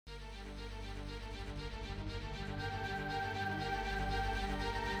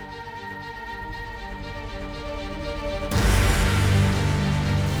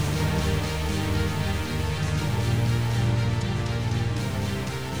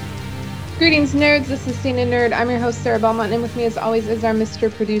Greetings, nerds. This is Cine Nerd. I'm your host, Sarah Belmont, and with me, as always, is our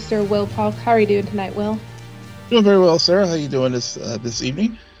Mr. Producer, Will Paul. How are you doing tonight, Will? Doing very well, Sarah. How you doing this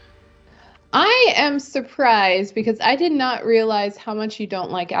evening? I am surprised because I did not realize how much you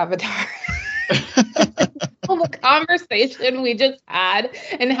don't like Avatar. The conversation we just had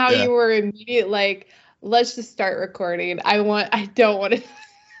and how Yeah. you were immediate like, let's just start recording. I don't want to.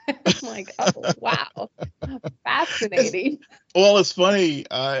 I'm like, oh wow, fascinating. It's funny.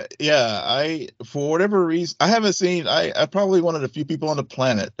 I for whatever reason I haven't seen. I probably one of the few people on the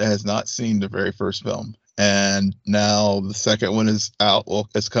planet that has not seen the very first film, and now the second one is out. Well,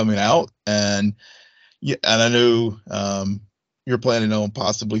 it's coming out, and yeah, and I know you're planning on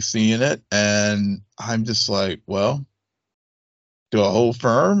possibly seeing it, and I'm just like, well, do I hold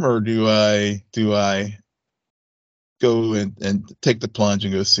firm or do I go and take the plunge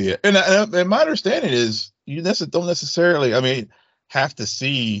and go see it? And my understanding is don't necessarily, I mean, have to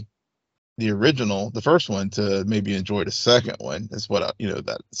see the original, the first one, to maybe enjoy the second one. Is what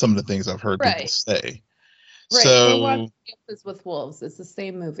that some of the things I've heard people Right, say. right. Go watch So Dances with Wolves. It's the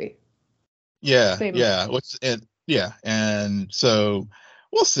same movie. yeah, Same. yeah. And so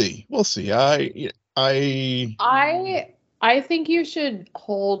we'll see. I think you should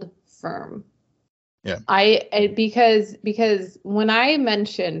hold firm. Yeah. Because when I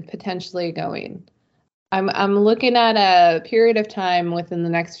mentioned potentially going, I'm looking at a period of time within the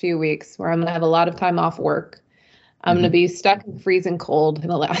next few weeks where I'm gonna have a lot of time off work. I'm gonna be stuck in freezing cold in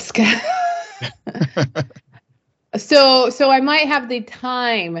Alaska. So I might have the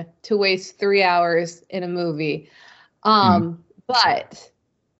time to waste 3 hours in a movie. But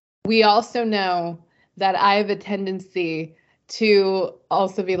we also know that I have a tendency to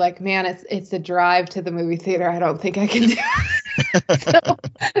also be like, man, it's a drive to the movie theater. I don't think I can do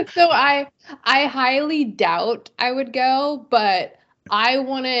it. So I highly doubt I would go, but I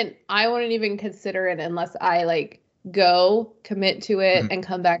wouldn't even consider it unless I like go commit to it and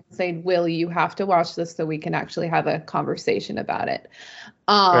come back and say, Will, you have to watch this so we can actually have a conversation about it.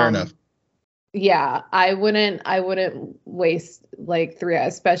 Fair enough. Yeah, I wouldn't waste like 3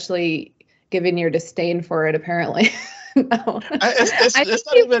 hours, especially given your disdain for it, apparently. No. It's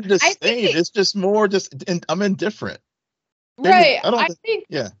not even disdain. It's just more I'm indifferent. Right. I don't think.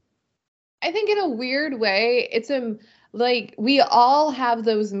 Yeah. I think in a weird way, it's like we all have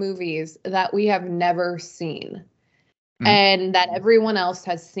those movies that we have never seen and that everyone else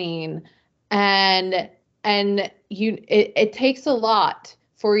has seen. And it takes a lot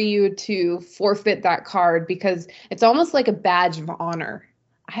for you to forfeit that card because it's almost like a badge of honor.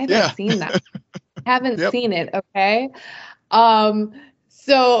 I haven't seen that. Haven't seen it, okay?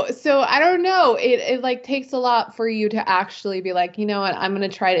 So I don't know. It like takes a lot for you to actually be like, you know what, I'm gonna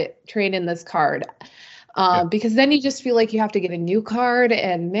try to trade in this card. Because then you just feel like you have to get a new card,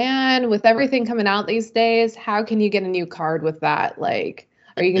 and man, with everything coming out these days, how can you get a new card with that? Like,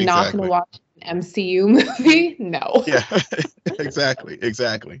 are you not gonna watch an MCU movie? No. Yeah. Exactly.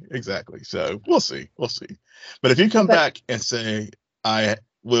 So we'll see. But if you come back and say,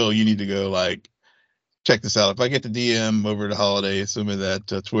 you need to go, like, check this out. If I get the DM over the holiday, assuming that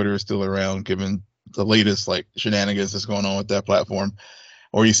Twitter is still around, given the latest like shenanigans that's going on with that platform,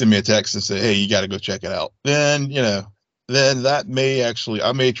 or you send me a text and say, "Hey, you got to go check it out," then that may actually,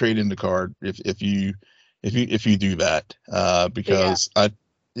 I may trade in the card if you do that, because but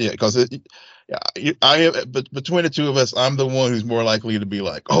between the two of us, I'm the one who's more likely to be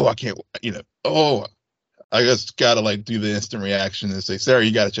like, "Oh, I can't," I just gotta like do the instant reaction and say, Sarah,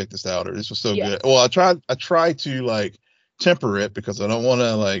 you gotta check this out, or this was so good. Well, I try to like temper it because I don't want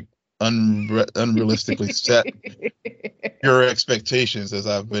to like unrealistically set your expectations, as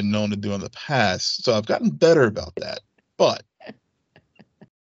I've been known to do in the past. So I've gotten better about that. But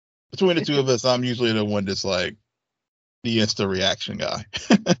between the two of us, I'm usually the one that's like the instant reaction guy.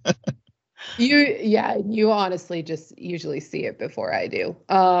 You honestly just usually see it before I do.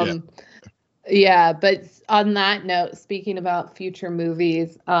 Yeah, but on that note, speaking about future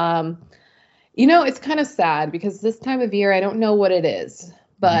movies, it's kind of sad because this time of year, I don't know what it is,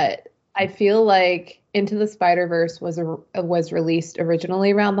 but I feel like Into the Spider-Verse was released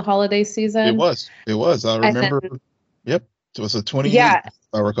originally around the holiday season. It was. I remember. Yep. It was a 28th, yeah,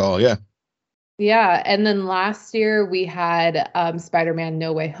 I recall. Yeah. Yeah, and then last year we had Spider-Man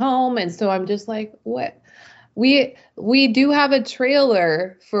No Way Home, and so I'm just like, what? We do have a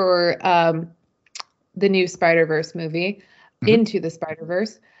trailer for the new Spider-Verse movie, Into the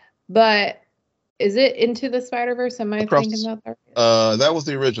Spider-Verse, but is it Into the Spider-Verse? Am I thinking about that? That was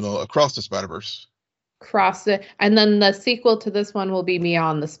the original, Across the Spider-Verse. Cross it, and then the sequel to this one will be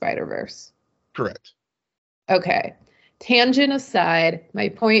Beyond the Spider-Verse. Correct. Okay. Tangent aside, my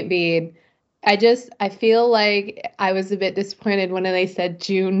point being, I feel like I was a bit disappointed when they said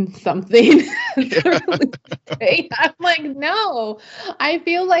June something. I'm like, no, I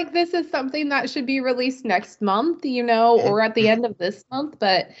feel like this is something that should be released next month, or at the end of this month.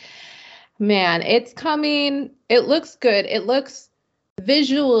 But man, it's coming. It looks good. It looks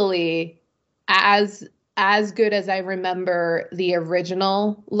visually as good as I remember the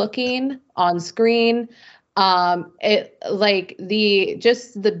original looking on screen. It like the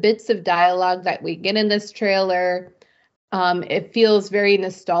bits of dialogue that we get in this trailer, it feels very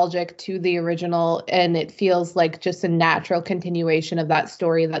nostalgic to the original, and it feels like just a natural continuation of that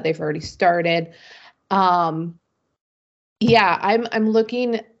story that they've already started. Yeah, I'm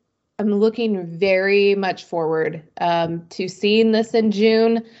looking very much forward to seeing this in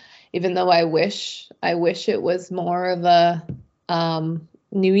June, even though I wish it was more of a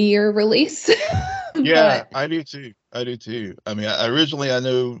New Year release. Yeah, I do too. I do too. I mean, originally I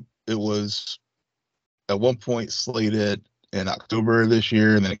knew it was at one point slated in October this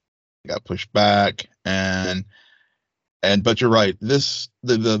year, and then it got pushed back. But you're right.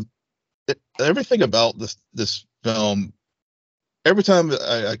 Everything about this film. Every time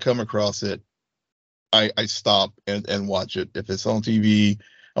I come across it, I stop and watch it. If it's on TV,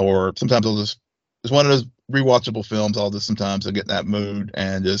 or sometimes it's one of those rewatchable films. Sometimes I get in that mood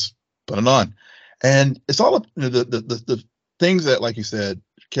and just put it on. And it's all the things that, like you said,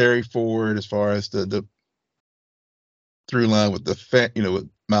 carry forward as far as the through line with with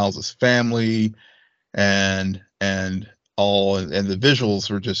Miles's family and all, and the visuals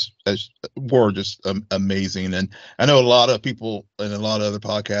were just amazing. And I know a lot of people and a lot of other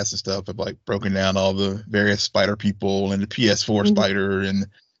podcasts and stuff have like broken down all the various spider people and the PS4 spider and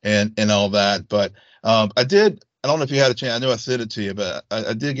all that. But I don't know if you had a chance. I know I sent it to you, but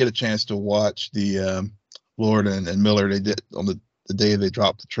I did get a chance to watch the Lord and Miller. They did on the day they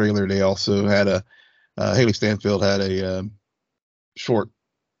dropped the trailer. They also had Haley Stanfield had a short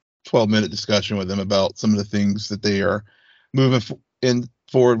 12-minute discussion with them about some of the things that they are moving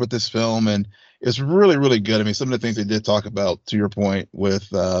forward with this film, and it's really, really good. I mean, some of the things they did talk about, to your point, with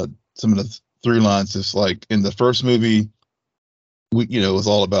some of the through lines, is like in the first movie, it was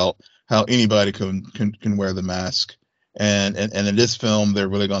all about how anybody can wear the mask, and in this film, they're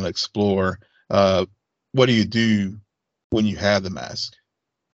really going to explore what do you do when you have the mask,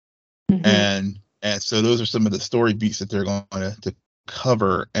 and so those are some of the story beats that they're going to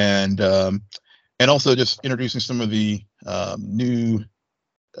cover, and also just introducing some of the new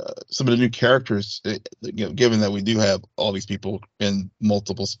characters, given that we do have all these people in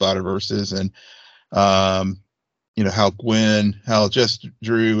multiple Spider-Verses, and how Jess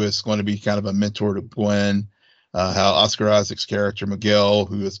Drew is going to be kind of a mentor to Gwen, how Oscar Isaac's character Miguel,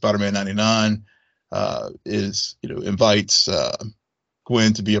 who is Spider-Man 99, invites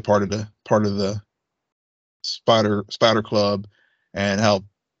Gwen to be a part of the Spider Club, and how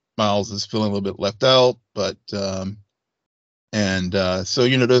Miles is feeling a little bit left out, but so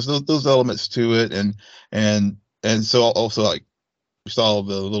there's those elements to it, and so also, like, we saw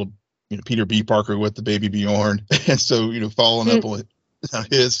the little Peter B. Parker with the baby Bjorn, and so following up on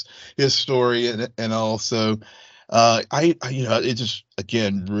his story, and also it just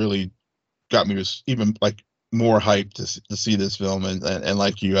again really got me even like more hyped to see this film, and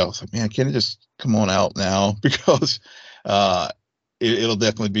like you, I was like, man, can it just come on out now? Because it'll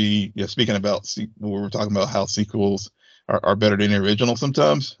definitely be, speaking about we were talking about how sequels are better than the original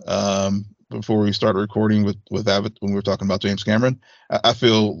sometimes. Before we started recording with Abbott, when we were talking about James Cameron, I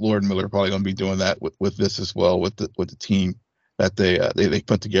feel Lord and Miller are probably going to be doing that with this as well, with the team that they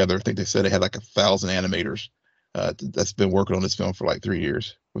put together. I think they said they had like 1,000 animators that's been working on this film for like 3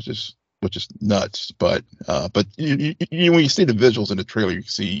 years, which is nuts. But when you see the visuals in the trailer, you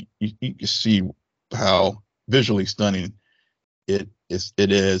see how visually stunning it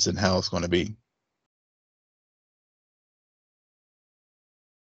is and how it's going to be.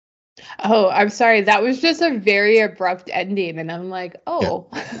 Oh, I'm sorry. That was just a very abrupt ending, and I'm like, oh,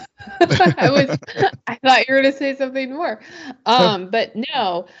 yeah. I thought you were going to say something more. But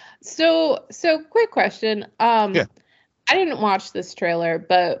no. So quick question. Yeah. I didn't watch this trailer,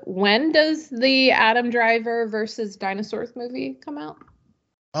 but when does the Adam Driver versus Dinosaurs movie come out?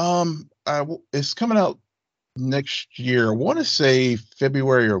 It's coming out next year. I want to say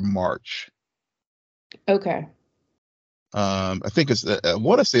February or March. Okay. I think I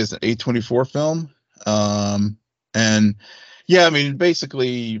want to say it's an A24 film. And yeah, I mean,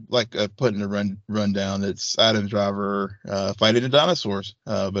 basically, like putting the rundown, it's Adam Driver fighting the dinosaurs.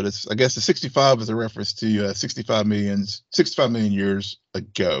 But I guess the 65 is a reference to 65 million years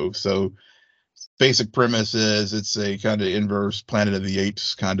ago. So basic premise is it's a kind of inverse Planet of the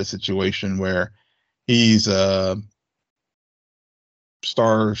Apes kind of situation where he's a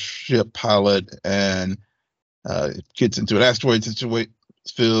starship pilot and gets into an asteroid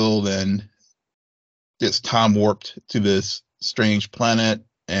field and gets time warped to this strange planet,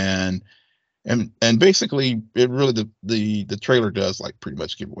 and basically it really the trailer does like pretty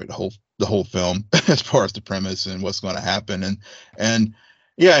much give away the whole film as far as the premise and what's going to happen, and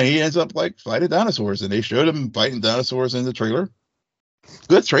yeah, he ends up like fighting dinosaurs, and they showed him fighting dinosaurs in the trailer.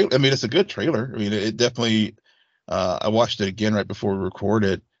 Good trailer. I mean, it's a good trailer. I mean, it definitely. I watched it again right before we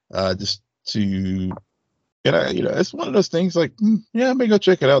recorded, just to it's one of those things like, yeah, maybe go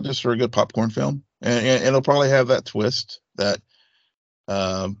check it out just for a good popcorn film, and it'll probably have that twist that,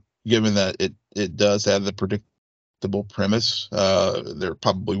 given that it does have the predictable premise, there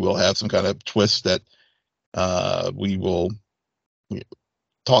probably will have some kind of twist that we will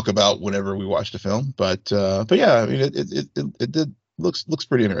talk about whenever we watch the film. But yeah, I mean, it did looks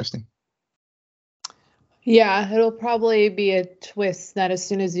pretty interesting. Yeah, it'll probably be a twist that as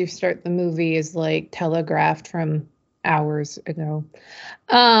soon as you start the movie is like telegraphed from hours ago.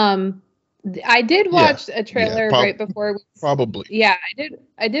 I did watch a trailer right before probably. Yeah,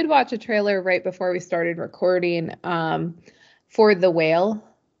 I did watch a trailer right before we started recording for The Whale,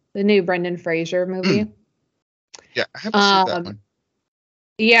 the new Brendan Fraser movie. Yeah, I haven't seen that one.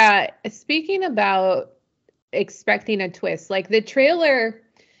 Yeah, speaking about expecting a twist, like the trailer,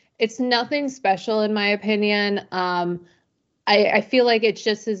 it's nothing special in my opinion. I feel like it's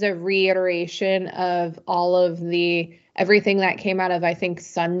just as a reiteration of all of everything that came out of, I think,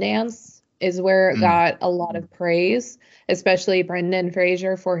 Sundance is where it got a lot of praise, especially Brendan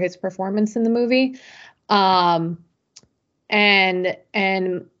Fraser for his performance in the movie. And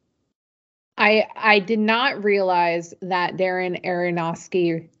I did not realize that Darren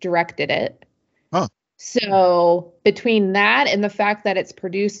Aronofsky directed it. Huh. So between that and the fact that it's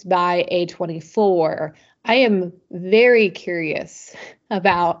produced by A24, I am very curious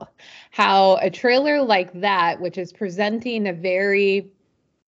about how a trailer like that, which is presenting a very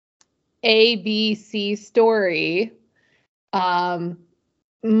ABC story,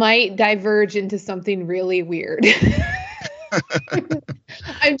 might diverge into something really weird.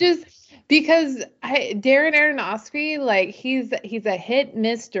 Because Darren Aronofsky, like he's a hit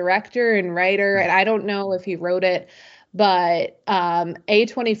miss director and writer, and I don't know if he wrote it, but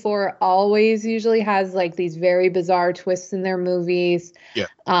A24 always usually has like these very bizarre twists in their movies. Yeah.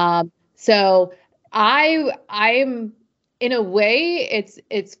 So I'm in a way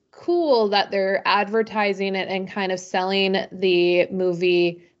it's cool that they're advertising it and kind of selling the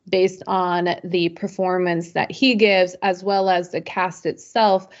movie based on the performance that he gives, as well as the cast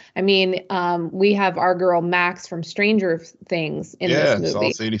itself. I mean, we have our girl Max from Stranger Things in this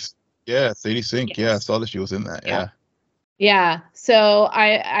movie. Sadie Sink. Yes. Yeah, I saw that she was in that. Yeah. Yeah. So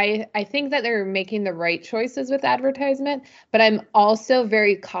I think that they're making the right choices with advertisement, but I'm also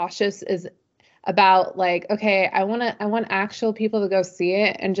very cautious about like, okay, I want actual people to go see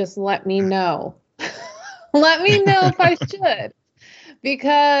it and just let me know. Let me know if I should.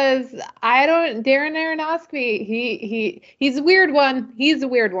 Because Darren Aronofsky, he's a weird one. He's a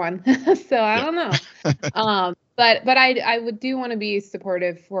weird one. So I don't know. But I do want to be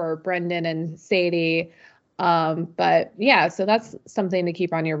supportive for Brendan and Sadie. But yeah, so that's something to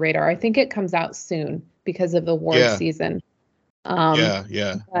keep on your radar. I think it comes out soon because of the award season.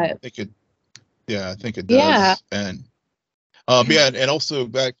 Yeah. But, I think it does. Yeah. And and also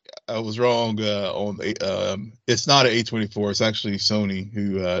I was wrong on it's not an A24, it's actually Sony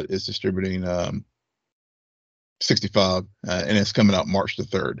who is distributing 65, and it's coming out March the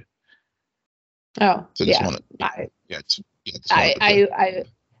 3rd. Oh, so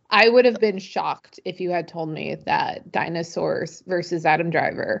I would have been shocked if you had told me that Dinosaurs versus Adam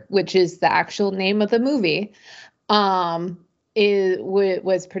Driver, which is the actual name of the movie, was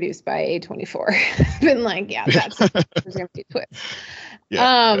produced by A24. Been like, yeah, there's gonna be a twist.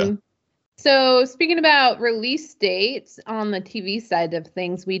 So speaking about release dates on the TV side of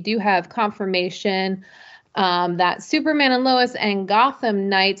things, we do have confirmation that Superman and Lois and Gotham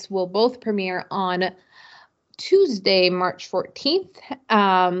Knights will both premiere on Tuesday, March 14th.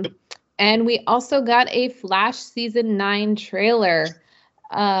 And we also got a Flash season 9 trailer.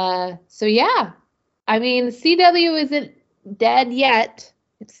 So yeah, I mean, CW isn't dead yet.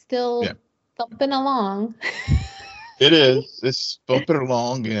 It's still thumping along. It is. It's bumping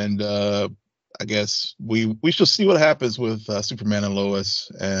along, and I guess we shall see what happens with Superman and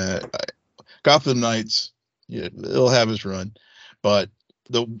Lois. Gotham Knights, it'll have its run, but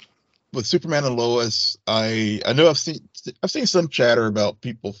with Superman and Lois, I know I've seen some chatter about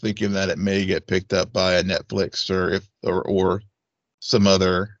people thinking that it may get picked up by a Netflix or some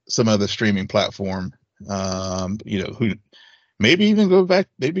other streaming platform. Who maybe even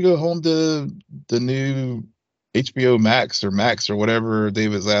maybe go home to the new HBO Max or whatever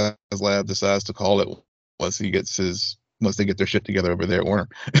David Zaslav decides to call it once they get their shit together over there at Warner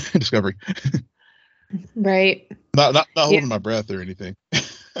Discovery. Right. Not holding my breath or anything.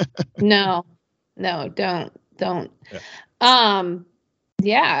 No, don't. Yeah.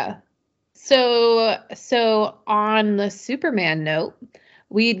 Yeah. So on the Superman note,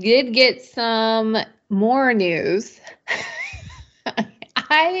 we did get some more news.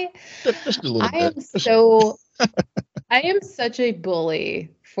 Just a little I bit. I am such a bully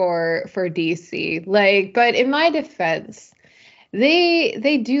for DC. Like, but in my defense,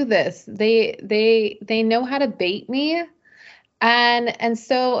 they do this. They know how to bait me. And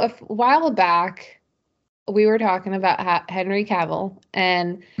so a while back, we were talking about Henry Cavill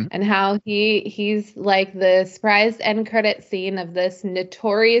and how he's like the surprise end credit scene of this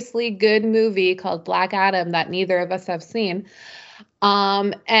notoriously good movie called Black Adam that neither of us have seen.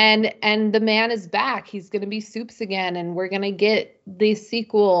 And the man is back. He's going to be Supes again, and we're going to get the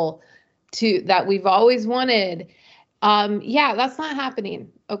sequel to that we've always wanted. Yeah, that's not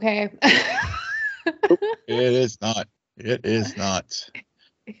happening. Okay. It is not. It is not.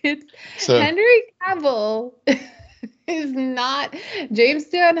 Henry Cavill is not. James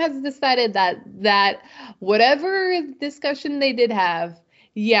Gunn has decided that whatever discussion they did have,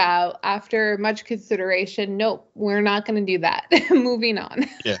 yeah, after much consideration, nope, we're not going to do that. Moving on.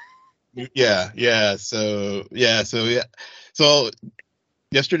 Yeah. So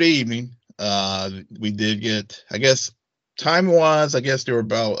yesterday evening, we did get, I guess, time-wise, I guess they were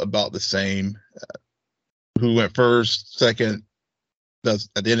about the same. Who went first, second?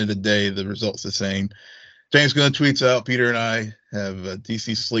 At the end of the day, the result's the same. James Gunn tweets out, Peter and I have a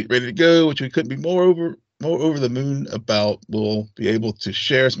DC slate ready to go, which we couldn't be more over the moon about. We'll be able to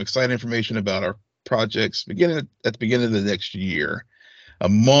share some exciting information about our projects at the beginning of the next year.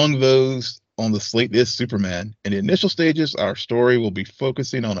 Among those on the slate is Superman. In the initial stages, our story will be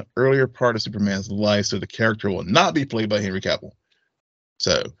focusing on an earlier part of Superman's life, so the character will not be played by Henry Cavill.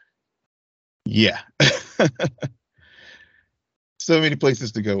 So, yeah. So many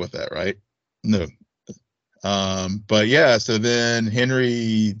places to go with that, right? No. But yeah, so then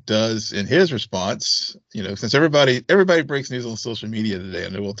Henry does in his response, since everybody breaks news on social media today,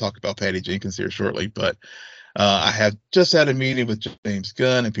 and we'll talk about Patty Jenkins here shortly, but I have just had a meeting with James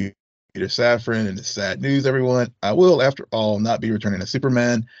Gunn and Peter Safran, and it's sad news, everyone. I will, after all, not be returning as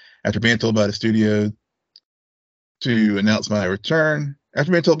Superman after being told by the studio to announce my return.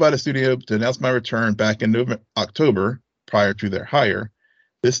 After being told by the studio to announce my return back in October, prior to their hire.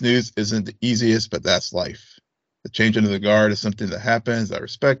 This news isn't the easiest, but that's life. The changing of the guard is something that happens. I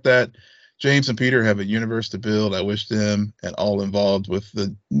respect that. James and Peter have a universe to build. I wish them and all involved with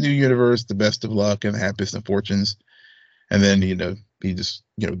the new universe the best of luck and happiest and fortunes. And then, he just,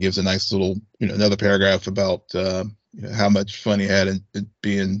 gives a nice little, another paragraph about, how much fun he had in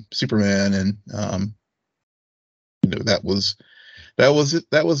being Superman. And, that was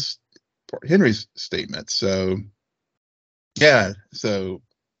Henry's statement. So, yeah, so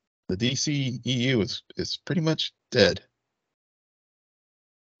the DC EU is pretty much dead.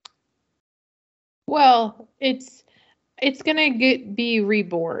 Well, it's gonna be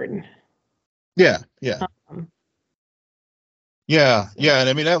reborn. Yeah. And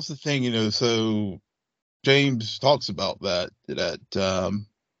I mean, that was the thing, so James talks about that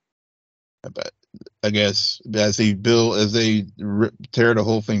I guess as they tear the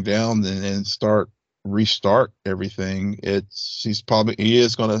whole thing down and restart everything, he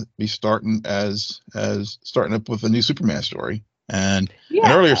is going to be starting up with a new Superman story and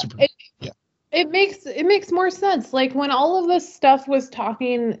an earlier Superman. It makes more sense. Like when all of this stuff was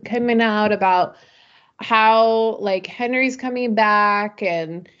coming out about how like Henry's coming back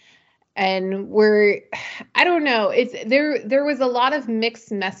and I don't know, there was a lot of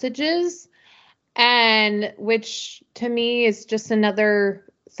mixed messages, and which to me is just another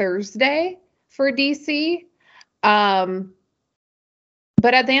Thursday for DC. But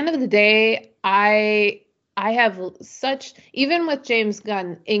at the end of the day, I have even with James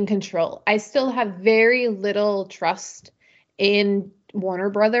Gunn in control, I still have very little trust in Warner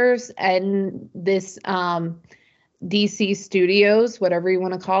Brothers and this DC Studios, whatever you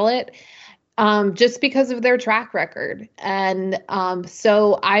want to call it, just because of their track record. And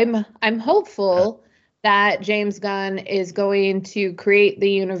so I'm hopeful that James Gunn is going to create the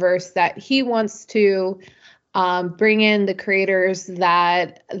universe that he wants to. bring in the creators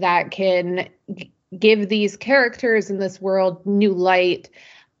that can give these characters in this world new light,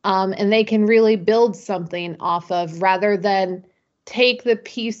 and they can really build something off of, rather than take the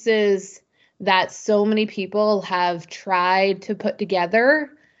pieces that so many people have tried to put together.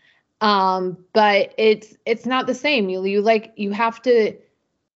 But it's not the same. You have to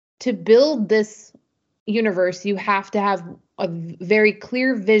build this universe. You have to have a very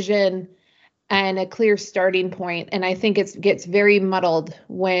clear vision and a clear starting point. And I think it gets very muddled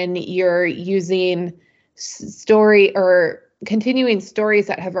when you're using story or continuing stories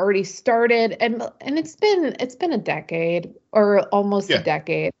that have already started, and it's been a decade, or almost a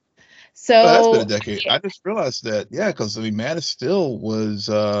decade. So well, that's been a decade. I just realized that, because I mean, Man of Steel was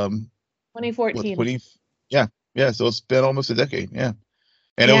 2014. Yeah. So it's been almost a decade. Yeah,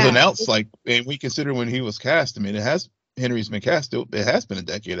 and it was announced and we consider when he was cast. I mean, Henry's been cast. It has been a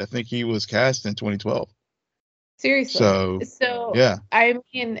decade. I think he was cast in 2012. Seriously. So yeah. I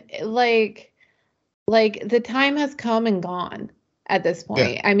mean, like the time has come and gone at this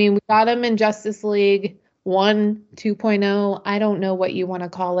point. Yeah. I mean, we got him in Justice League 1, 2.0. I don't know what you want to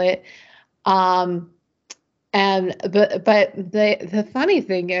call it. And but the funny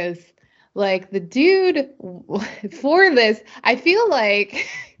thing is, like, the dude for this, I feel like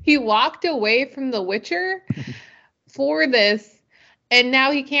he walked away from The Witcher for this, and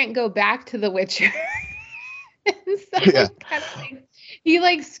now he can't go back to The Witcher. And so kind of like, he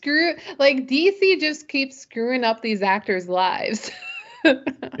DC just keeps screwing up these actors' lives.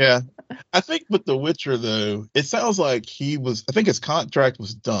 Yeah. I think with The Witcher, though, it sounds like I think his contract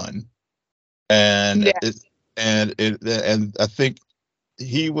was done. And and I think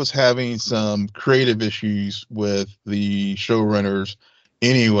he was having some creative issues with the showrunners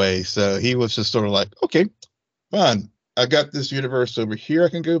anyway. So he was just sort of like, okay, fine. I got this universe over here I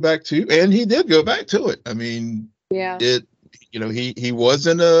can go back to. And he did go back to it. I mean, he was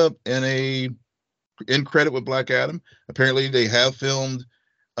in credit with Black Adam. Apparently they have filmed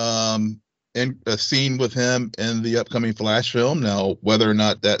in a scene with him in the upcoming Flash film. Now, whether or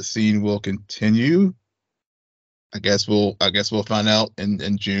not that scene will continue, I guess we'll find out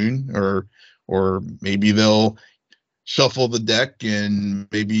in June, or maybe they'll shuffle the deck and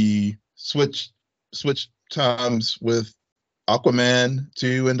maybe switch times with Aquaman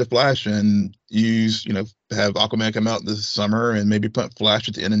 2 into Flash, and have Aquaman come out this summer and maybe put Flash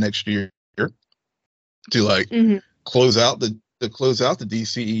at the end of next year to close out the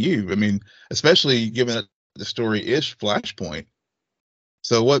DCEU. I mean, especially given that the story is Flashpoint.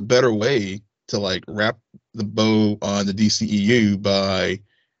 So what better way to wrap the bow on the DCEU by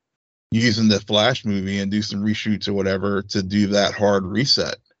using the Flash movie and do some reshoots or whatever to do that hard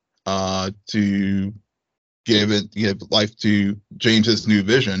reset, to give life to James's new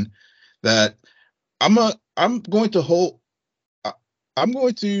vision. That I won't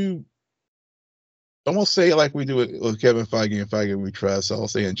say like we do it with Kevin Feige and Feige we trust. I'll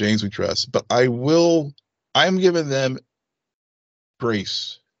say in James we trust, but I'm giving them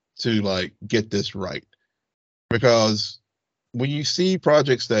grace to get this right, because when you see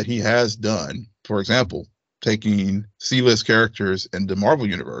projects that he has done, for example, taking C-list characters in the Marvel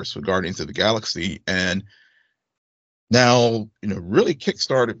universe with Guardians of the Galaxy, and now really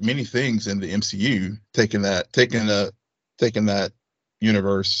kickstarted many things in the MCU, taking that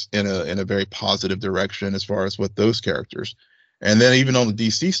universe in a very positive direction as far as with those characters. And then even on the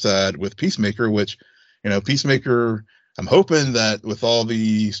DC side with Peacemaker, which Peacemaker, I'm hoping that with all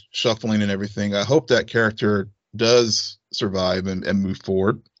the shuffling and everything, I hope that character does survive and move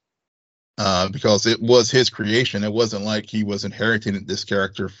forward, because it was his creation. It wasn't like he was inheriting this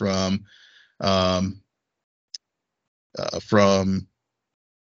character from the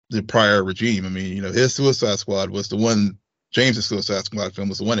prior regime. I mean, his Suicide Squad was the one. James's Suicide Squad film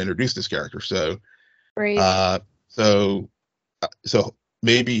was the one that introduced this character. So, so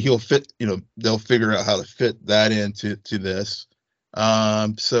maybe he'll fit. They'll figure out how to fit that into this.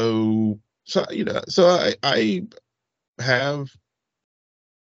 So I have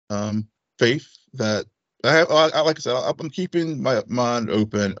faith that like I said, I'm keeping my mind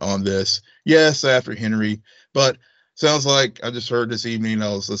open on this. Yes, after Henry, but sounds like I just heard this evening, I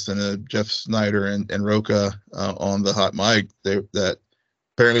was listening to Jeff Snyder and Roca on the Hot Mic, that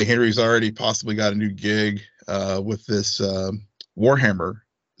apparently Henry's already possibly got a new gig with this Warhammer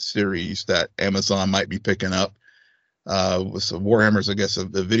series that Amazon might be picking up. With some Warhammer's, I guess, a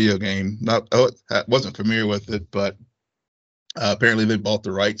video game. I wasn't familiar with it, but apparently they bought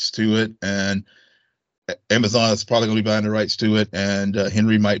the rights to it, and Amazon is probably going to be buying the rights to it, and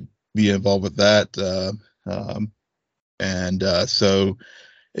Henry might be involved with that. So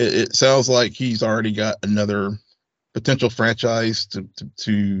it sounds like he's already got another potential franchise to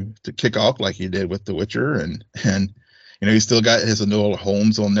kick off like he did with The Witcher, and he's still got his Enola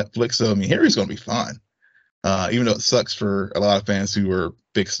Holmes on Netflix. So I mean, Harry's going to be fine. Even though it sucks for a lot of fans who are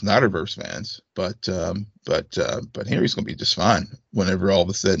big Snyderverse fans, but Henry's going to be just fine whenever all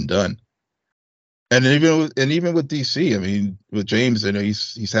is said and done. And even with DC, I mean, with James,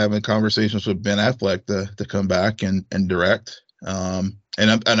 he's having conversations with Ben Affleck to come back and direct. And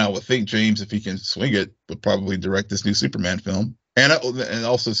I would think James, if he can swing it, would probably direct this new Superman film. And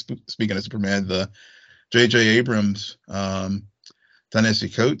also speaking of Superman, the J.J. Abrams,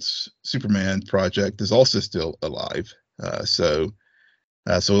 Ta-Nehisi Coates Superman project is also still alive. So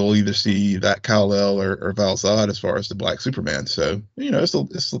we'll either see that Kal-El or Val Zod as far as the Black Superman. So there's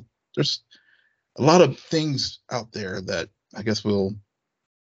a lot of things out there that I guess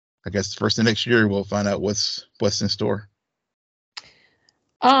first of next year we'll find out what's in store.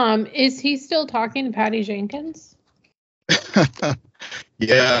 Is he still talking to Patty Jenkins?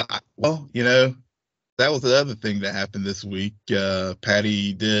 Yeah, well, that was the other thing that happened this week.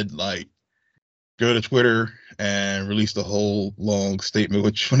 Patty did go to Twitter and released a whole long statement,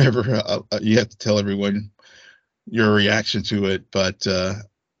 which whenever you have to tell everyone your reaction to it. But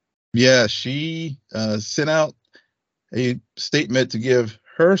yeah, she sent out a statement to give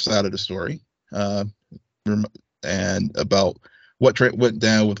her side of the story and about what went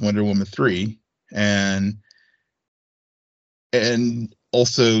down with Wonder Woman 3 and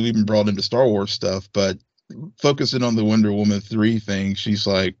also even brought into Star Wars stuff, but focusing on the Wonder Woman 3 thing, she's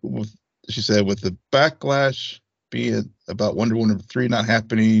like, she said, with the backlash being about Wonder Woman 3 not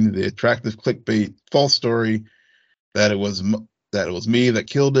happening, the attractive clickbait false story that it was me that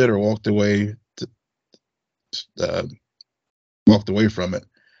killed it or walked away from it.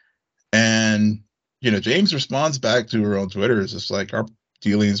 And James responds back to her on Twitter. It's just like, our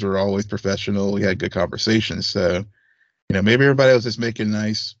dealings were always professional. We had good conversations. So, maybe everybody was just making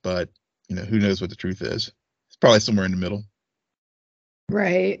nice, but who knows what the truth is. It's probably somewhere in the middle.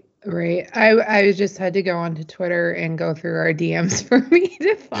 Right. I just had to go onto Twitter and go through our DMs for me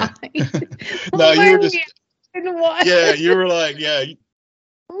to find. No, you were just. Yeah, you were like, yeah.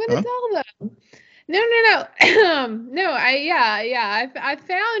 I'm gonna tell them. No. No, I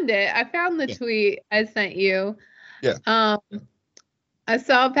found it. I found the tweet I sent you. Yeah. I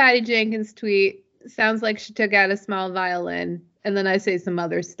saw Patty Jenkins' tweet. Sounds like she took out a small violin, and then I say some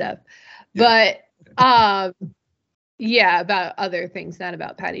other stuff. Yeah. But about other things, not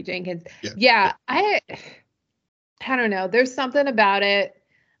about Patty Jenkins. Yeah, I don't know. There's something about it.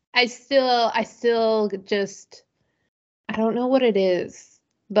 I still just, I don't know what it is,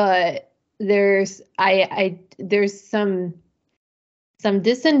 but there's some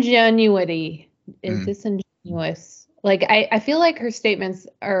disingenuity and disingenuous. Like, I feel like her statements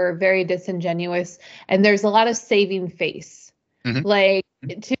are very disingenuous, and there's a lot of saving face. Mm-hmm. Like,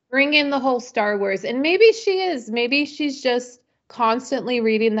 to bring in the whole Star Wars, and maybe she's just constantly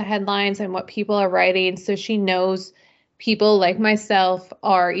reading the headlines and what people are writing, so she knows people like myself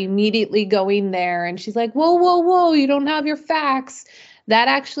are immediately going there, and she's like, whoa, you don't have your facts. That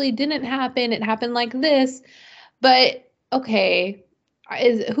actually didn't happen. It happened like this. But okay,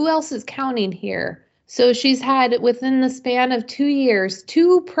 who else is counting here? So she's had, within the span of 2 years,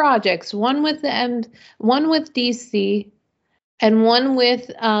 2 projects, one with DC and one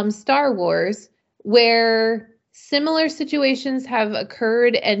with Star Wars, where similar situations have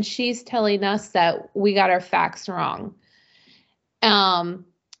occurred, and she's telling us that we got our facts wrong. And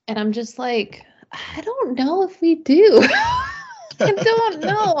I'm just like, I don't know if we do. I don't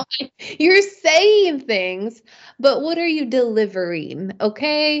know. You're saying things, but what are you delivering?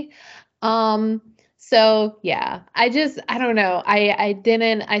 Okay. So yeah, I don't know.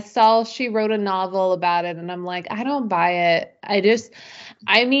 I saw she wrote a novel about it, and I'm like, I don't buy it.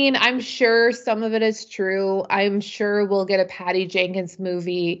 I'm sure some of it is true. I'm sure we'll get a Patty Jenkins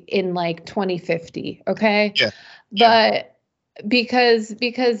movie in 2050. Okay. Yeah. But because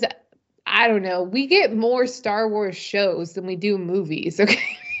I don't know, we get more Star Wars shows than we do movies. Okay.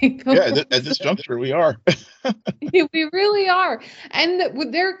 Yeah, at this juncture, we are. We really are.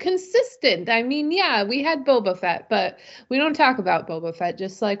 And they're consistent. I mean, yeah, we had Boba Fett, but we don't talk about Boba Fett,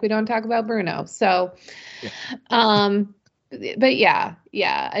 just like we don't talk about Bruno. So, but yeah,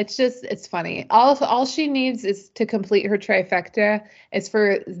 it's funny. All she needs is to complete her trifecta. Is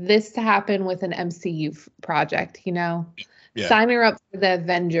for this to happen with an MCU project, Yeah. Sign her up for the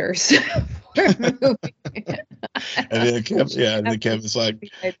Avengers. And then Kevin's like,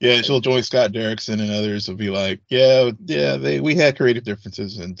 yeah, she'll join Scott Derrickson, and others will be like, we had creative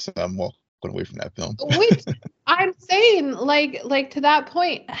differences, and some walk walking away from that film. Which I'm saying, like to that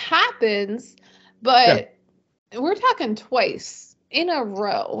point, happens, but we're talking twice in a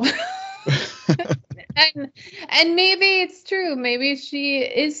row. and maybe it's true. Maybe she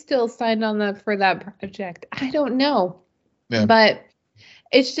is still signed on for that project. I don't know. Yeah. But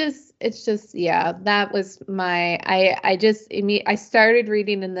it's just yeah, that was my I started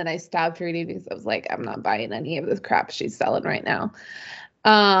reading and then I stopped reading because I was like, I'm not buying any of this crap she's selling right now.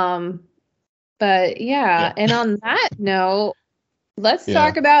 But yeah. And on that note, let's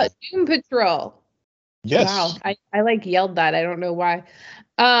talk about Doom Patrol. Yes. Wow, I like yelled that. I don't know why.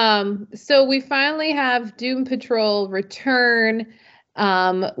 So we finally have Doom Patrol return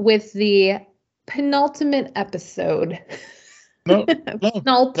with the penultimate episode. No.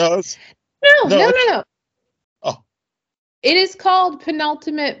 No. Oh. It is called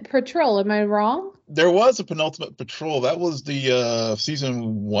Penultimate Patrol. Am I wrong? There was a Penultimate Patrol. That was the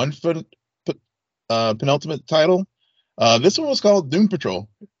season 1 penultimate title. This one was called Doom Patrol.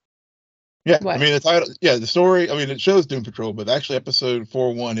 Yeah, what? I mean the title. Yeah, the story. I mean it shows Doom Patrol, but actually episode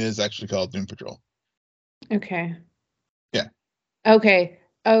 4-1 is actually called Doom Patrol. Okay. Yeah. Okay.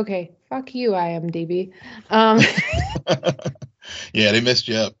 Fuck you, IMDb. Yeah, they messed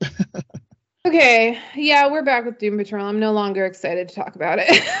you up. Okay. Yeah, we're back with Doom Patrol. I'm no longer excited to talk about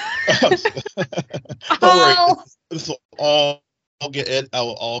it. Don't worry. This will all get it.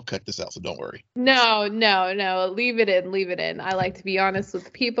 I'll cut this out, so don't worry. No. Leave it in. I like to be honest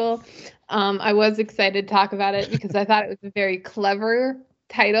with people. I was excited to talk about it because I thought it was a very clever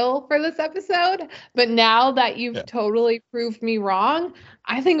title for this episode. But now that you've totally proved me wrong,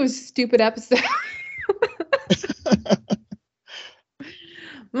 I think it was a stupid episode.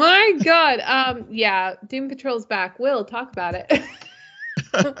 My God. Yeah, Doom Patrol's back. We'll talk about it.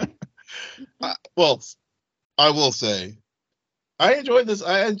 Well, I will say, I enjoyed this.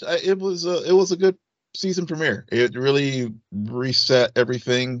 It was a good season premiere. It really reset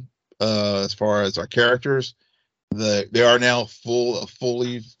everything as far as our characters. They are now a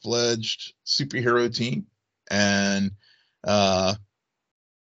fully fledged superhero team, and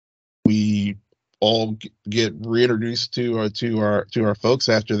we all get reintroduced to our folks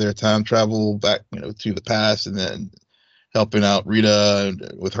after their time travel back, to the past, and then helping out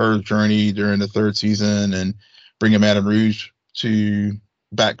Rita with her journey during the 3rd season, and bringing Madame Rouge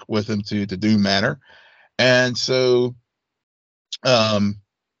back with him to Doom Manor. And so,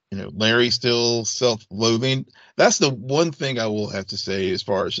 Larry's still self-loathing. That's the one thing I will have to say as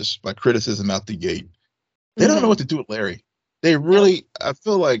far as just my criticism out the gate. They don't know what to do with Larry. They really, I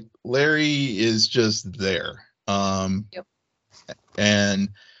feel like Larry is just there. And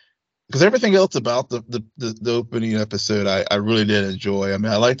because everything else about the opening episode, I really did enjoy. I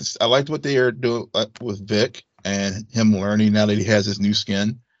mean, I liked what they are doing with Vic and him learning now that he has his new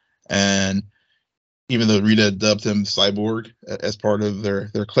skin. And even though Rita dubbed him Cyborg as part of their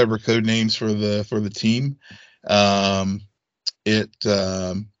clever code names for the team, it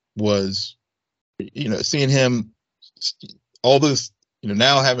was, seeing him all this,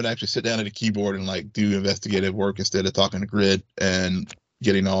 now having to actually sit down at a keyboard and like do investigative work instead of talking to Grid and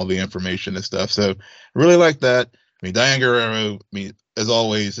getting all the information and stuff. So I really like that. I mean, Diane Guerrero, as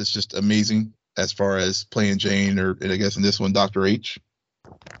always, it's just amazing as far as playing Jane, or I guess in this one, Dr. H.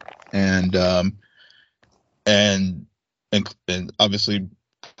 And obviously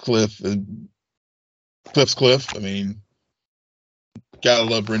Cliff's Cliff. I mean, gotta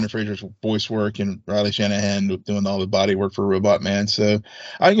love Brendan Fraser's voice work, and Riley Shanahan doing all the body work for Robot Man. So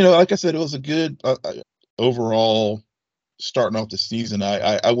like I said, it was a good overall starting off the season.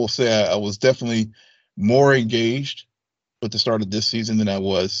 I will say I was definitely more engaged with the start of this season than I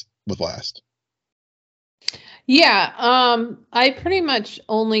was with last. Yeah, I pretty much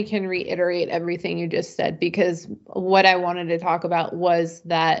only can reiterate everything you just said, because what I wanted to talk about was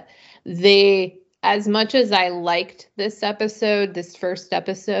that as much as I liked this first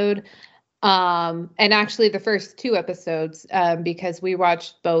episode, and actually the first 2 episodes, because we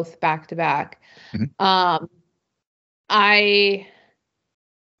watched both back to back. Mm-hmm. I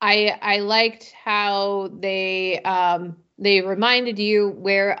liked how they reminded you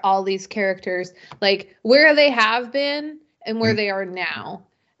where all these characters, like where they have been and where they are now,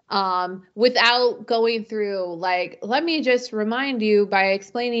 without going through like, let me just remind you by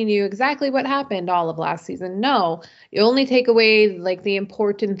explaining to you exactly what happened all of last season. No, you only take away like the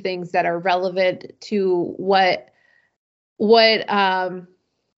important things that are relevant to what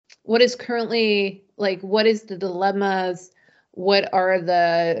is currently, like, what is the dilemmas, what are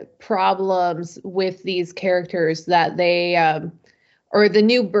the problems with these characters that they or the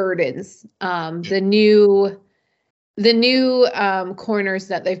new burdens, the corners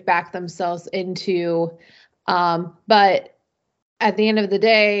that they've backed themselves into. But at the end of the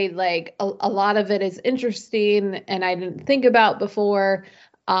day, like a lot of it is interesting and I didn't think about before,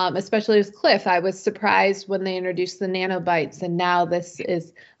 especially with Cliff. I was surprised when they introduced the nanobites, and now this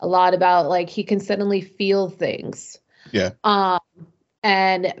is a lot about like he can suddenly feel things. Yeah.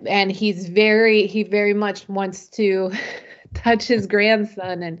 And he very much wants to touch his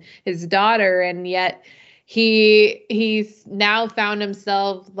grandson and his daughter, and yet he's now found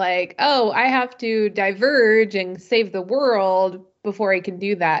himself like, oh, I have to diverge and save the world before I can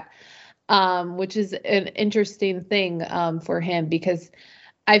do that, which is an interesting thing for him, because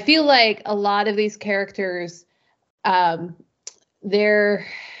I feel like a lot of these characters, their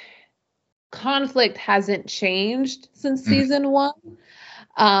conflict hasn't changed since season one.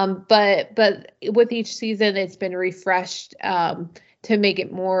 But with each season, it's been refreshed to make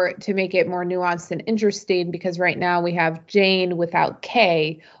it more nuanced and interesting, because right now we have Jane without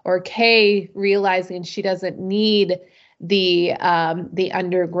Kay, or Kay realizing she doesn't need the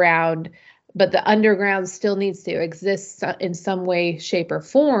underground, but the underground still needs to exist in some way, shape, or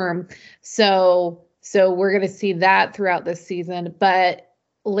form. So we're going to see that throughout this season. But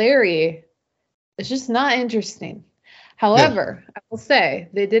Larry is just not interesting. However, I will say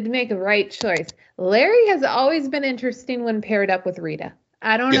they did make a right choice. Larry has always been interesting when paired up with Rita.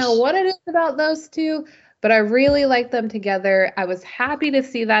 I don't know what it is about those two, but I really like them together. I was happy to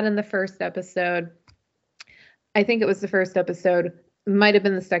see that in the first episode. I think it was the first episode, might have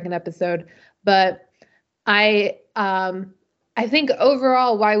been the second episode, but I think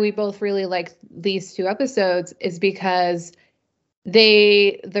overall why we both really like these two episodes is because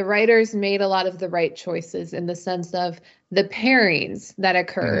the writers made a lot of the right choices in the sense of the pairings that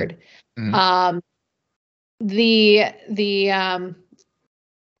occurred. Mm-hmm. The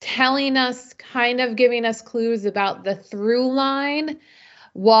telling us, kind of giving us clues about the through line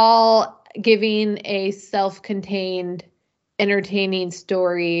while giving a self-contained, entertaining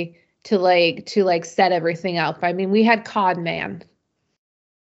story to set everything up. I mean, we had Con Man.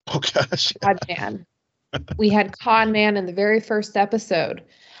 Oh gosh. Con Man. We had Con Man in the very first episode.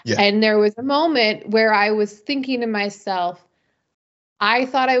 Yeah. And there was a moment where I was thinking to myself, I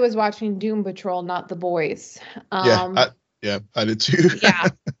thought I was watching Doom Patrol, not The Boys. I did too.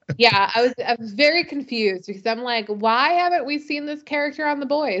 Yeah. I was very confused, because I'm like, why haven't we seen this character on The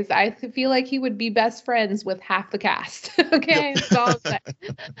Boys? I feel like he would be best friends with half the cast. Okay. Yep.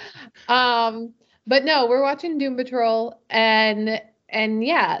 But no, we're watching Doom Patrol, and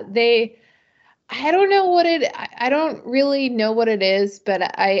yeah, I don't really know what it is, but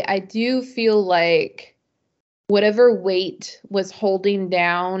I do feel like whatever weight was holding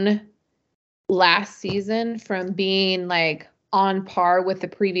down last season from being like on par with the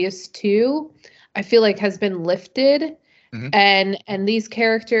previous two, I feel like has been lifted. Mm-hmm. And these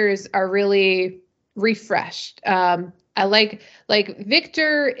characters are really refreshed. I like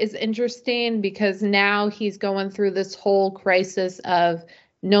Victor is interesting because now he's going through this whole crisis of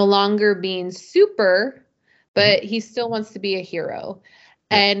no longer being super, but he still wants to be a hero.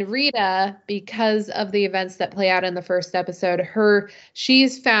 Yeah. And Rita, because of the events that play out in the first episode,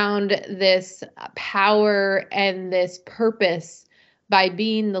 she's found this power and this purpose by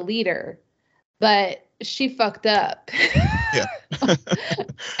being the leader, but she fucked up. Yeah.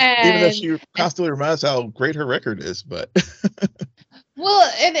 Even though she constantly reminds how great her record is, but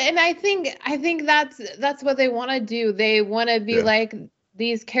well, and I think that's what they want to do. They want to be like,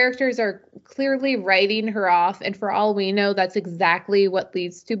 these characters are clearly writing her off, and for all we know, that's exactly what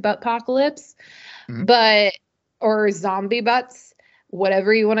leads to Buttpocalypse, or zombie butts,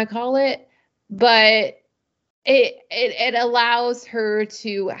 whatever you want to call it. But it allows her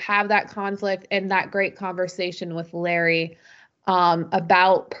to have that conflict and that great conversation with Larry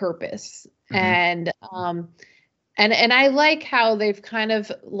about purpose. And I like how they've kind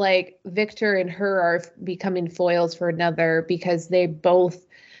of like Victor and her are becoming foils for another, because they both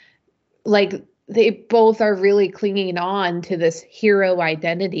are really clinging on to this hero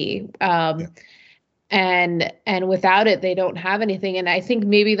identity. And without it, they don't have anything. And I think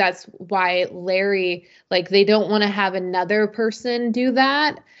maybe that's why Larry, like, they don't want to have another person do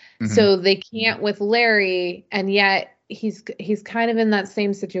that. So they can't with Larry. And yet he's kind of in that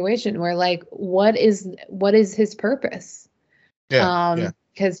same situation where, like, what is his purpose?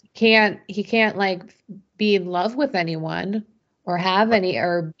 Because he can't like be in love with anyone or have any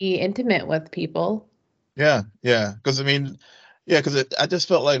or be intimate with people. Yeah. Because I just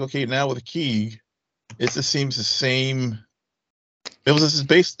felt like, okay, now with Key, it just seems the same. It was just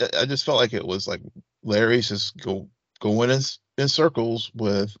based. I just felt like it was like Larry's just going in circles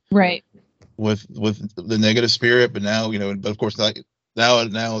with with the negative spirit, but now, but of course not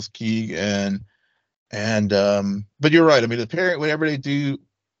now it's Keeg and but you're right. I mean, the parent, whenever they do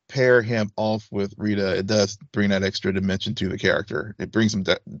pair him off with Rita, it does bring that extra dimension to the character. It brings him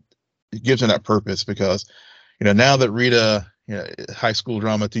that, it gives him that purpose because, now that Rita, high school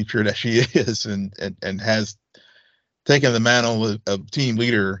drama teacher that she is, and has taken the mantle of team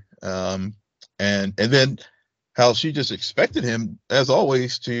leader, and then how she just expected him, as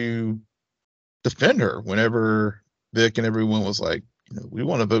always, to defend her whenever Vic and everyone was like, we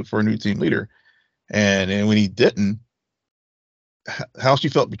want to vote for a new team leader. And when he didn't, how she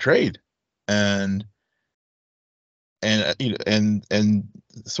felt betrayed, and and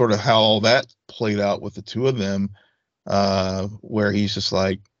sort of how all that played out with the two of them, where he's just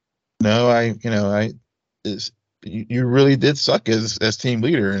like, no, you really did suck as team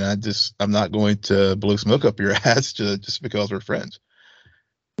leader, and I'm not going to blow smoke up your ass just because we're friends.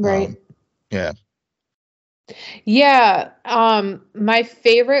 Right. Yeah. Yeah. My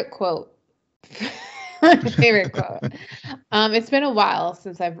favorite quote. My favorite quote. It's been a while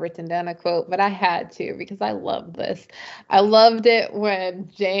since I've written down a quote, but I had to because I love this. I loved it when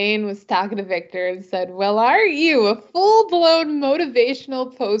Jane was talking to Victor and said, "Well, aren't you a full-blown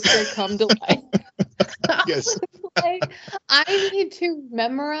motivational poster come to life?" Yes. Like, I need to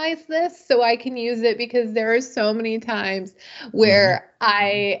memorize this so I can use it, because there are so many times where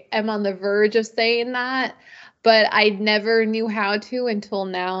I am on the verge of saying that, but I never knew how to until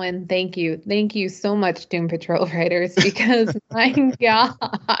now. And thank you so much, Doom Patrol writers, because my God,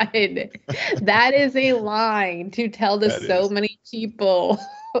 that is a line to tell to so many people.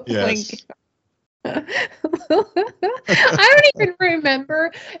 Yes. I don't even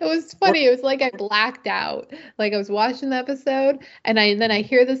remember. It was funny. It was like I blacked out. Like I was watching the episode and then I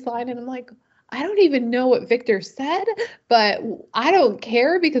hear this line and I'm like, I don't even know what Victor said, but I don't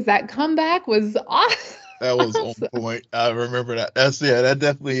care because that comeback was awesome. That was on point. I remember that. That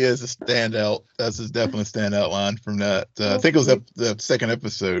definitely is a standout. That's definitely a standout line from that. I think it was the second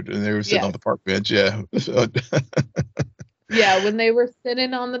episode, and they were sitting on the park bench. Yeah. Yeah, when they were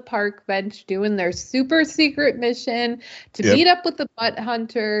sitting on the park bench doing their super secret mission to meet up with the butt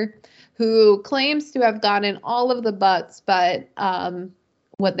hunter, who claims to have gotten all of the butts, but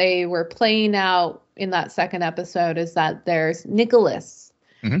what they were playing out in that second episode is that there's Nicholas,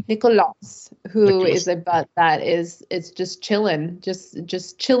 who is a butt that is just chilling,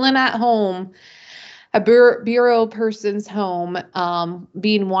 just chilling at home, a bureau person's home,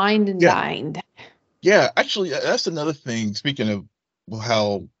 being wined and dined. Yeah, actually, that's another thing. Speaking of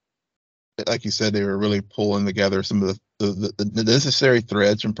how, like you said, they were really pulling together some of the necessary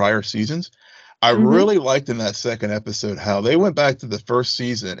threads from prior seasons. I really liked in that second episode how they went back to the first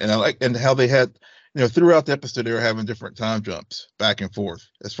season, and how they had, throughout the episode they were having different time jumps back and forth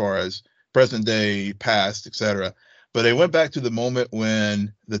as far as present day, past, etc. But they went back to the moment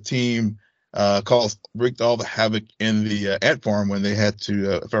when the team wreaked all the havoc in the ant farm, when they had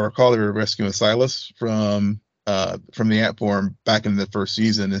to, if I recall, they were rescuing Silas from the ant farm back in the first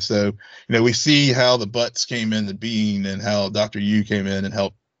season. And so, we see how the butts came into being and how Dr. Yu came in and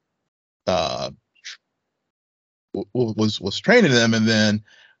helped, was training them. And then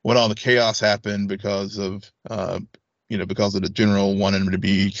when all the chaos happened because of the general wanting them to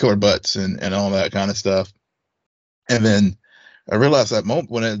be killer butts and all that kind of stuff. And then I realized that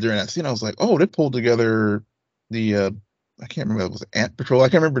moment during that scene, I was like, oh, they pulled together the I can't remember, it was Ant Patrol. I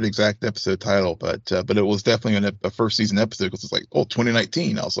can't remember the exact episode title, but it was definitely a first season episode, because it's like,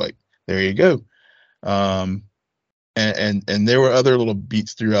 2019. I was like, there you go. And there were other little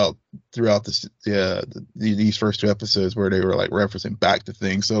beats throughout these first two episodes where they were like referencing back to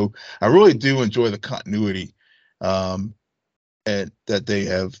things. So I really do enjoy the continuity, and that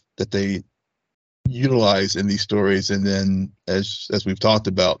they utilize in these stories. And then as we've talked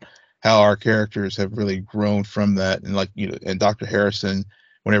about, how our characters have really grown from that. And and Dr. Harrison,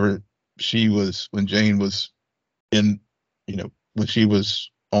 when Jane was in, when she was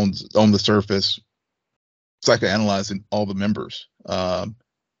on the surface psychoanalyzing all the members,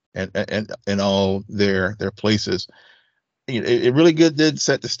 and all their places, it really did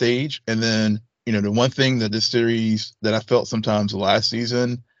set the stage. And then, the one thing that this series that I felt sometimes the last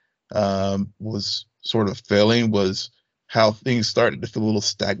season was sort of failing was how things started to feel a little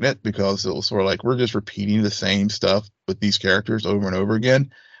stagnant, because it was sort of like we're just repeating the same stuff with these characters over and over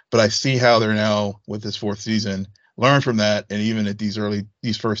again. But I see how they're now, with this fourth season, learn from that, and even at these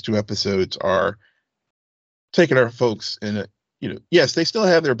first two episodes are taking our folks in a, yes, they still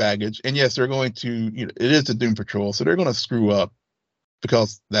have their baggage, and yes, they're going to, it is a Doom Patrol, so they're going to screw up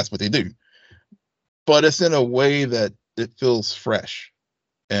because that's what they do. But it's in a way that it feels fresh,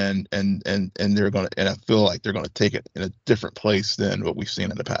 and they're gonna, and I feel like they're gonna take it in a different place than what we've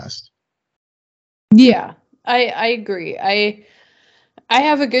seen in the past. Yeah, I agree. I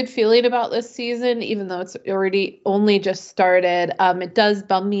have a good feeling about this season, even though it's already only just started. It does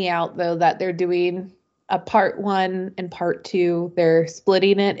bum me out though that they're doing a part 1 and part 2. They're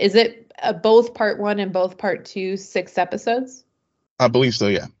splitting it. Is it both part 1 and both part 2, 6 episodes? I believe so.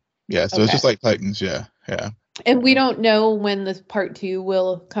 Yeah. Yeah. So it's Okay. just like Titans. Yeah. Yeah. And we don't know when this part 2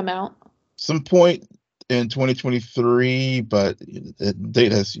 will come out. Some point in 2023, but the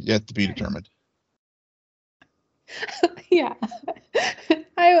date has yet to be determined. Yeah.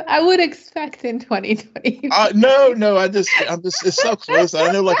 I would expect in 2020. No, I'm just, it's so close.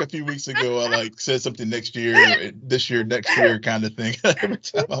 I know like a few weeks ago, I like said something next year, this year, next year kind of thing. Every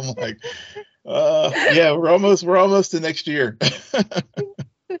time I'm like, yeah, we're almost to next year.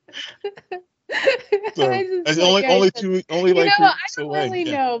 So it's only like 2 weeks I don't away. really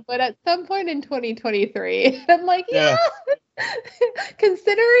Yeah. know, but at some point in 2023, I'm like, Yeah.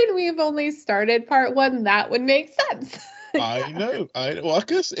 Considering we've only started part 1, that would make sense. I know. Well, I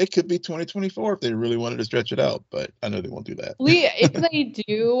guess it could be 2024 if they really wanted to stretch it out, but I know they won't do that. If they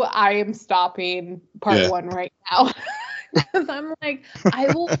do, I am stopping part Yeah. 1 right now. Because I'm like, I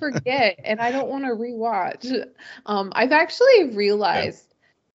will forget and I don't want to rewatch. I've actually realized,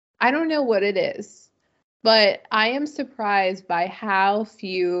 I don't know what it is, but I am surprised by how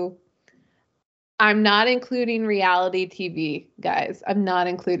few. I'm not including reality TV, guys. I'm not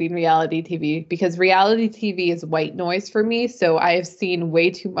including reality TV because reality TV is white noise for me. So I have seen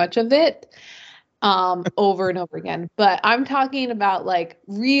way too much of it over and over again. But I'm talking about like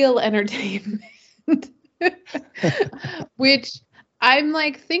real entertainment, which I'm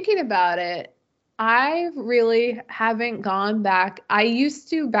like thinking about it. I really haven't gone back. I used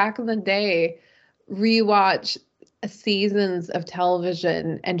to, back in the day, rewatch seasons of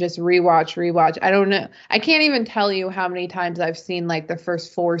television and just rewatch. I don't know. I can't even tell you how many times I've seen like the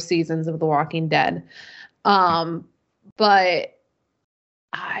first 4 seasons of The Walking Dead. But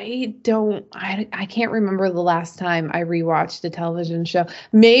I can't remember the last time I rewatched a television show.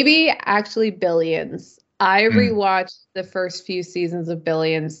 Maybe actually Billions. I rewatched the first few seasons of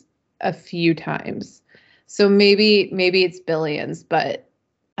Billions a few times. So maybe it's Billions, but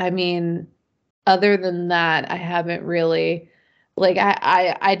I mean, other than that, I haven't really, like,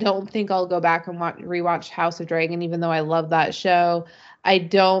 I don't think I'll go back and rewatch House of Dragon, even though I love that show. I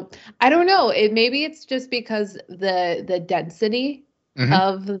don't know. Maybe it's just because the density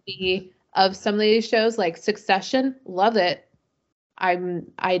of some of these shows, like Succession, love it.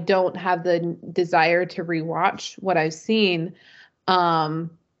 I don't have the desire to rewatch what I've seen.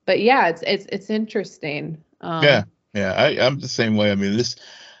 But yeah, it's interesting. Yeah. I'm the same way. I mean,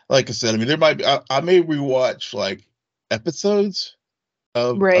 like I said, I mean, there might be, I may rewatch like episodes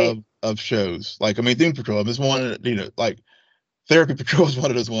Right. of shows. Like, I mean, Doom Patrol is one, like Therapy Patrol is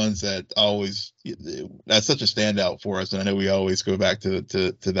one of those ones that always, that's such a standout for us. And I know we always go back to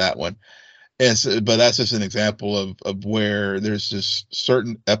that one. And so, but that's just an example of where there's just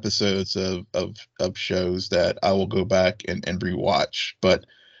certain episodes of shows that I will go back and rewatch. But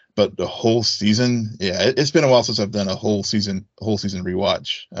the whole season, it's been a while since I've done a whole season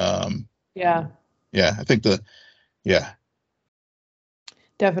rewatch. Yeah. Yeah, I think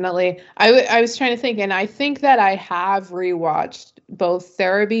Definitely. I was trying to think, and I think that I have rewatched both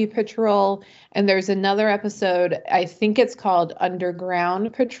Therapy Patrol, and there's another episode, I think it's called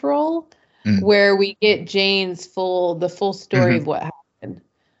Underground Patrol, where we get Jane's the full story of what happened.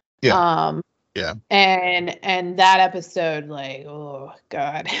 Yeah. And that episode, like, oh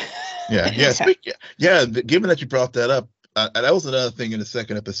God. Yeah. Given that you brought that up, that was another thing in the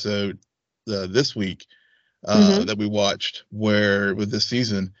second episode this week that we watched, where with this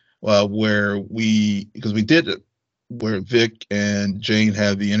season, where because we did it, where Vic and Jane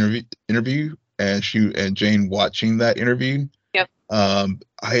had the interview, and Jane watching that interview. Yep.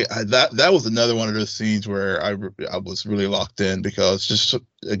 That was another one of those scenes where I was really locked in, because just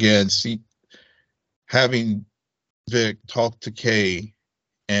again, having Vic talk to Kay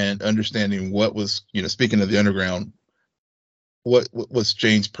and understanding what was, speaking of the underground, what was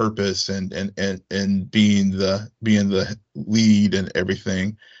Jane's purpose and being the lead and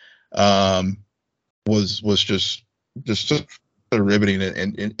everything, was just sort of riveting,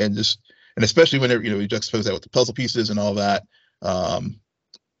 and especially whenever, you juxtapose that with the puzzle pieces and all that,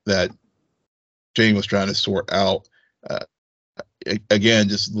 that Jane was trying to sort out. Again,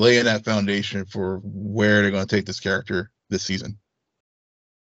 just laying that foundation for where they're going to take this character this season.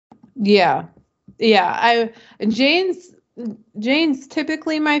 Yeah. Jane's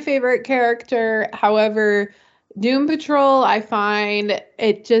typically my favorite character. However, Doom Patrol, I find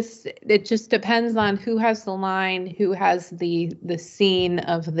it just depends on who has the line, who has the scene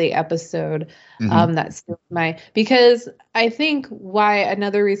of the episode. That's because I think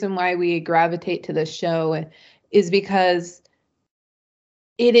another reason why we gravitate to the show is because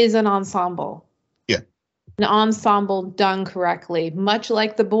it is an ensemble. Yeah. An ensemble done correctly, much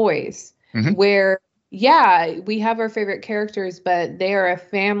like The Boys, Mhm. where we have our favorite characters, but they are a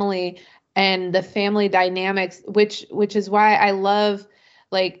family, and the family dynamics, which is why I love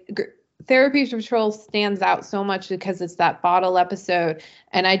Therapy Patrol stands out so much because it's that bottle episode,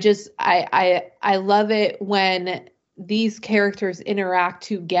 and I love it when these characters interact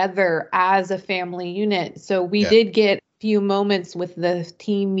together as a family unit. So we did get a few moments with the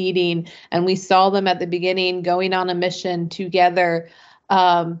team meeting, and we saw them at the beginning going on a mission together.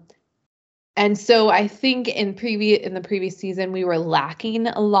 And so I think in the previous season, we were lacking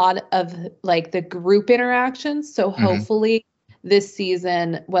a lot of like the group interactions. So hopefully this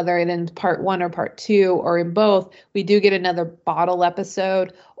season, whether it in part 1 or part 2 or in both, we do get another bottle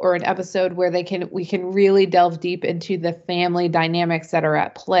episode or an episode where we can really delve deep into the family dynamics that are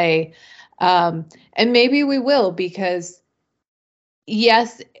at play. And maybe we will, because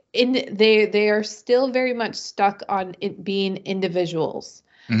yes, they are still very much stuck on it being individuals.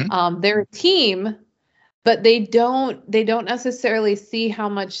 They're a team, but they don't necessarily see how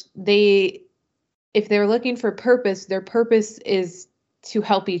much if they're looking for purpose, their purpose is to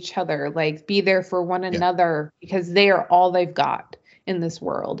help each other, like be there for one another, because they are all they've got in this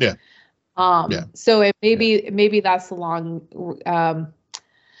world. So maybe that's the long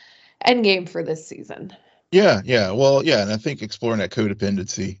end game for this season. Well, and I think exploring that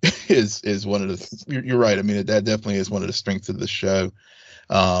codependency is one of the. You're right. I mean, that definitely is one of the strengths of the show.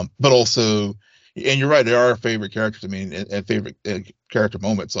 But also, and you're right, there are favorite characters. I mean, and favorite character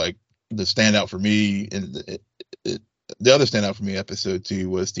moments. Like the standout for me, and the other standout for me, episode 2,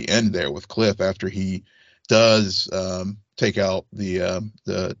 was the end there with Cliff after he does take out the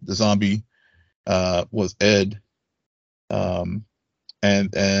zombie, was Ed, and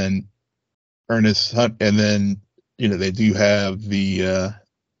Ernest Hunt, and then they do have the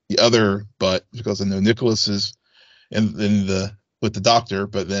other butt, because I know Nicholas is in with the doctor,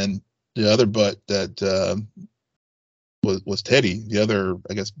 but then the other butt that was Teddy, the other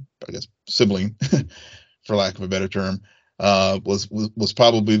I guess sibling, for lack of a better term, was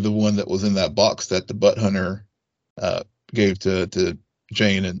probably the one that was in that box that the butt hunter gave to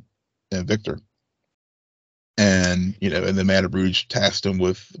Jane and Victor. And and the Madame Rouge tasked him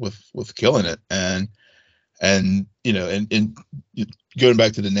with killing it, and going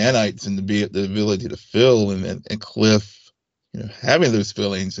back to the nanites and the ability to feel, and Cliff having those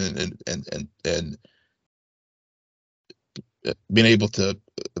feelings and being able to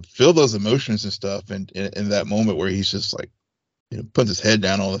feel those emotions and stuff, and in that moment where he's just like puts his head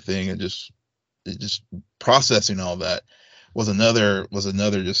down on the thing and just processing all that was another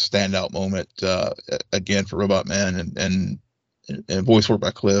just standout moment again for Robot Man, and voice work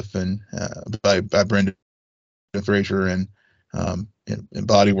by Cliff and by Brendan Fraser, and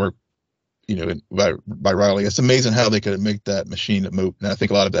body work by Riley. It's amazing how they could make that machine emote, and I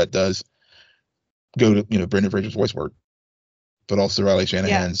think a lot of that does go to Brendan Fraser's voice work, but also Riley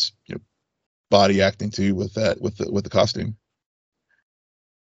Shanahan's body acting too with the costume.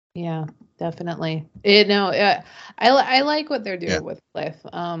 Yeah, definitely. I like what they're doing with Cliff,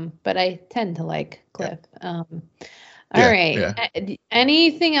 but I tend to like Cliff. All right.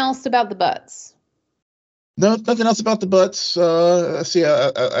 Anything else about the butts? No, nothing else about the butts.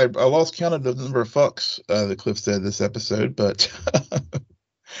 I lost count of the number of fucks that Cliff said this episode, but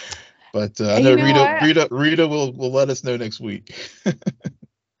I know Rita will let us know next week.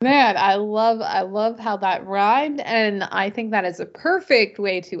 Man, I love how that rhymed, and I think that is a perfect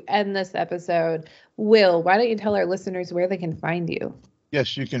way to end this episode. Will, why don't you tell our listeners where they can find you?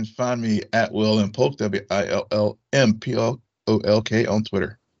 Yes, you can find me at Will M. Polk, WILLMPLOLK on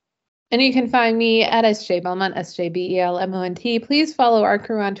Twitter. And you can find me at SJ Belmont, SJBELMONT. Please follow our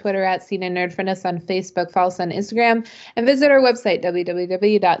crew on Twitter at Scene and Nerd. Friend us on Facebook, follow us on Instagram, and visit our website,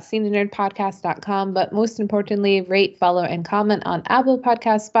 www.sceneandnerdpodcast.com. But most importantly, rate, follow, and comment on Apple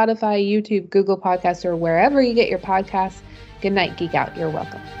Podcasts, Spotify, YouTube, Google Podcasts, or wherever you get your podcasts. Good night, Geek Out. You're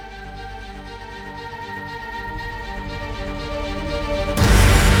welcome.